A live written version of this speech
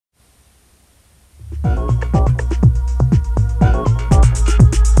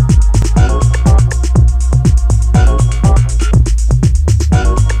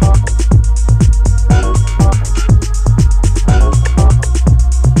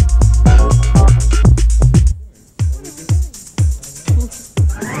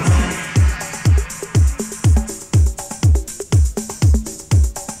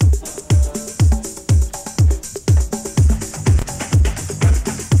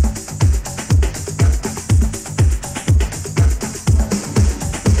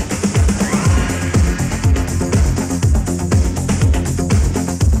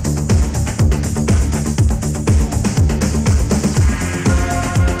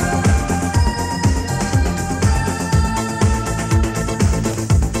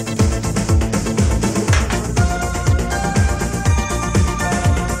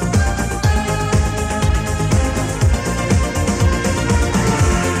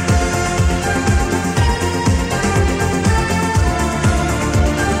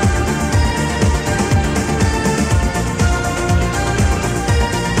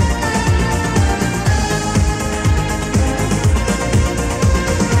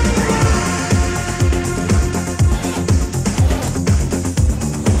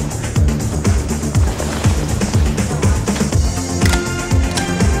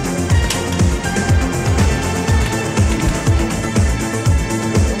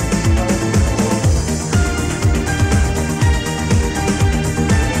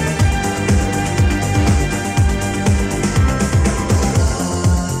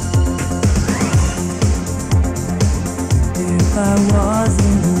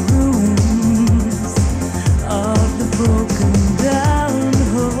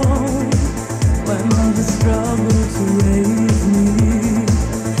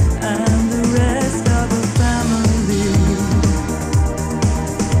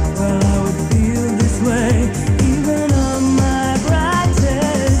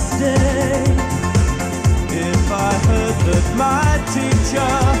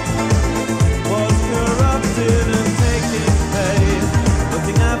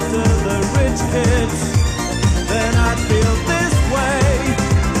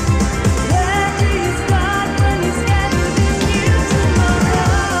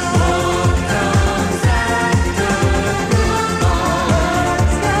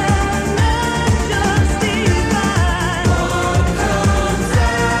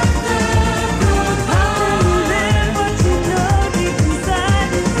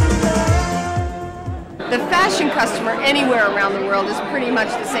anywhere around the world is pretty much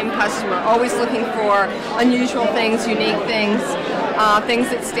the same customer, always looking for unusual things, unique things, things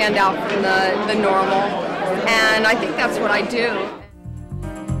that stand out from the normal, and I think that's what I do.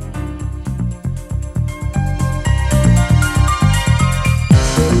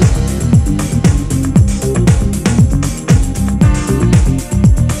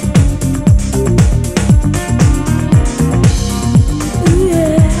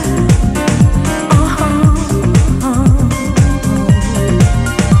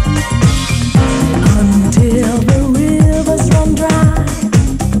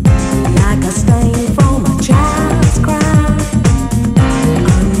 Like a stain from a child's cry.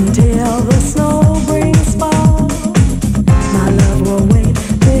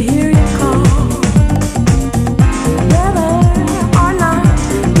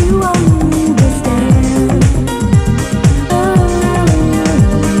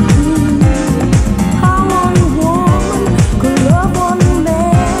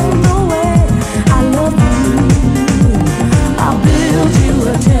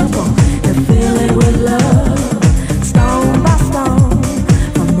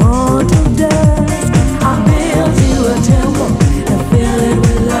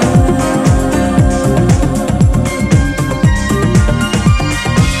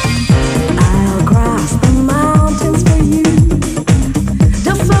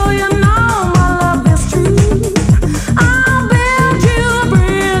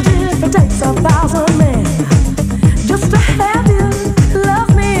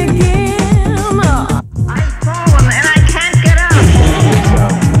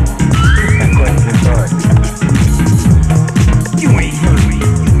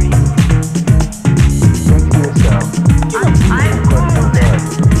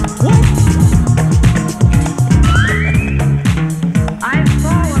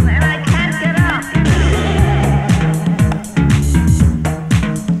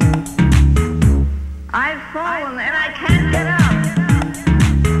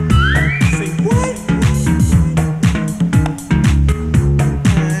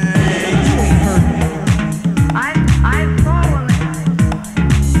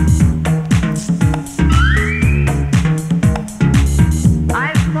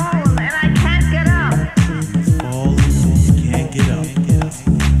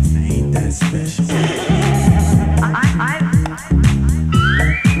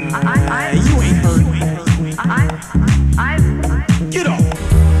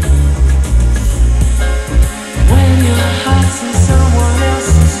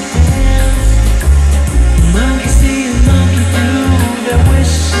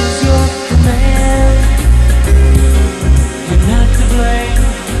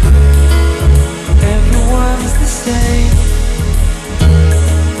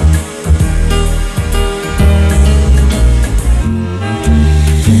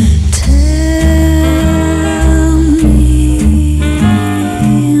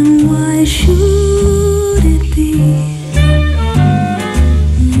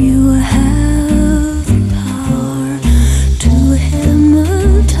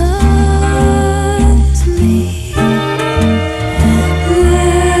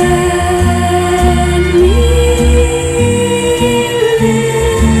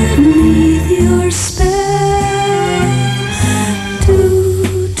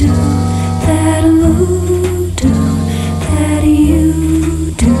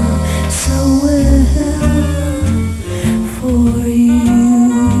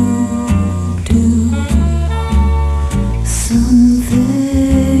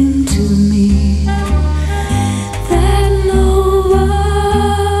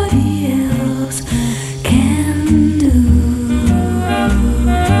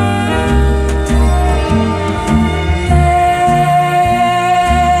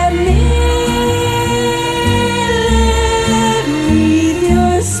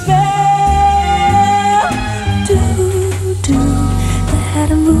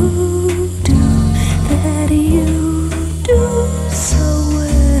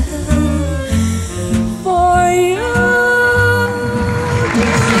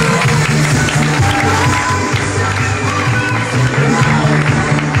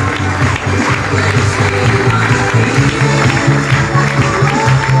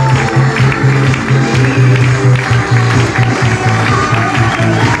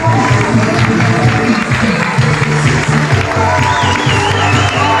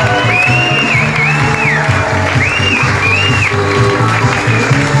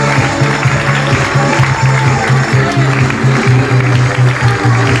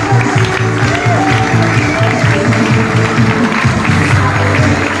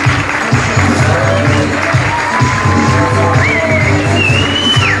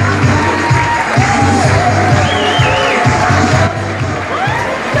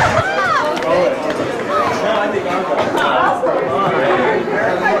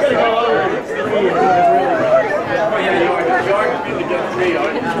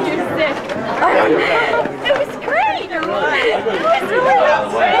 You're sick. I don't know. It was great. It was really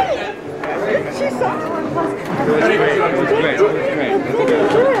great. She saw it. It was great. It was great. It was great. It was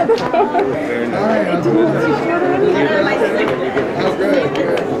good. Very nice.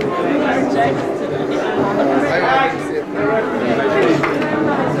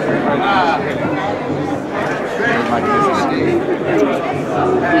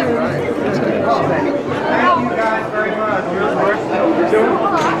 Oh, good.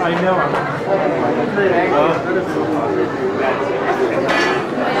 I know.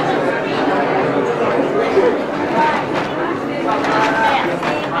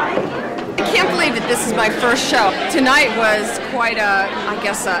 I can't believe that this is my first show. Tonight was quite a, I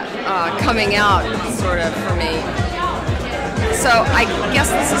guess, a coming out sort of for me. So I guess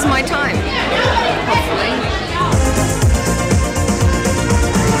this is my time, hopefully.